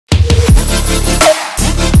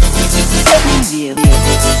review.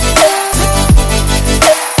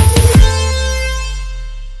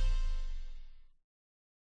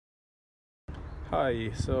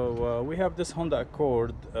 Hi, so we have this Honda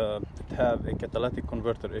Accord. It have a catalytic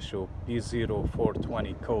converter issue,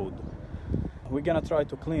 P0420 code. We're gonna try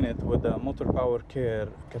to clean it with the MotorPower Care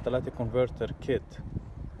catalytic converter kit,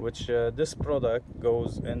 which this product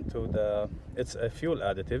goes into the, it's a fuel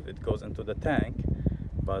additive, it goes into the tank,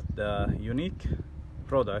 but the unique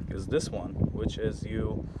product is this one, which is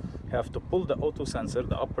you have to pull the auto sensor,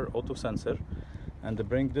 the upper auto sensor, and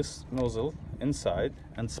bring this nozzle inside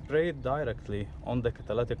and spray it directly on the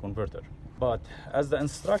catalytic converter. But as the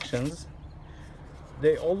instructions,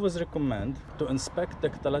 they always recommend to inspect the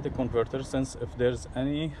catalytic converter, since if there's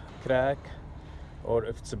any crack or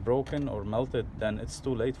if it's broken or melted, then it's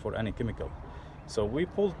too late for any chemical. So we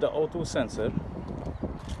pulled the auto sensor.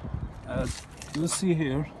 As you see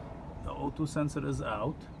here, the auto sensor is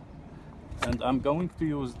out, and I'm going to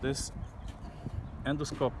use this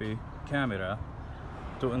endoscopy camera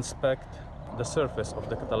to inspect the surface of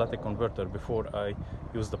the catalytic converter before I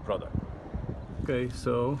use the product. Okay,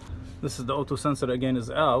 so this is the auto sensor, again is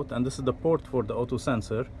out, and this is the port for the auto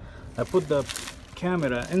sensor. I put the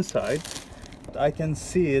camera inside. I can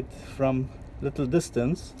see it from little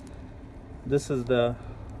distance. This is the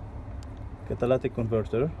catalytic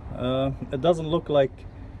converter. It doesn't look like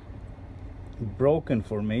broken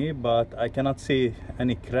for me, but I cannot see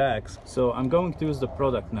any cracks. So I'm going to use the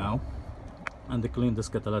product now and clean this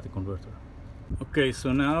catalytic converter. Okay,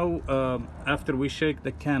 so now after we shake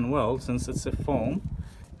the can well, since it's a foam,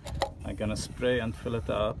 I'm gonna spray and fill it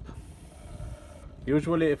up.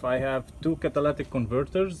 Usually if I have two catalytic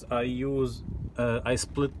converters, I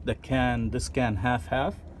split the can, this can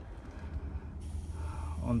half.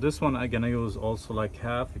 On this one I'm gonna use also like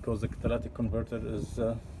half, because the catalytic converter is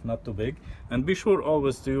not too big. And be sure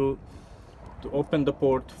always to open the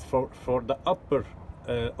port for the upper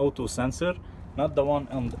auto sensor, not the one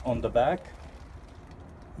on the back,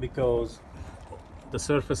 because the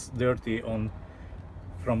surface dirty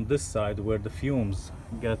from this side where the fumes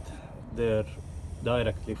get there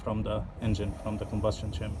directly from the engine, from the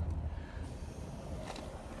combustion chamber.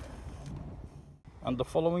 And the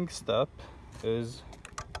following step is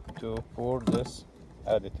to pour this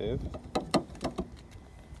additive,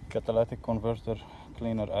 catalytic converter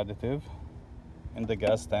cleaner additive, in the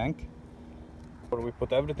gas tank. We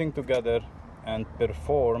put everything together and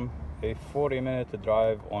perform a 40-minute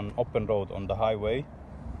drive on open road on the highway,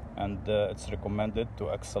 and it's recommended to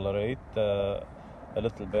accelerate a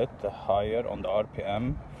little bit higher on the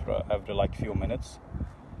RPM for every like few minutes,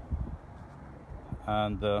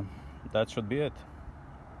 and that should be it.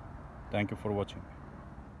 Thank you for watching.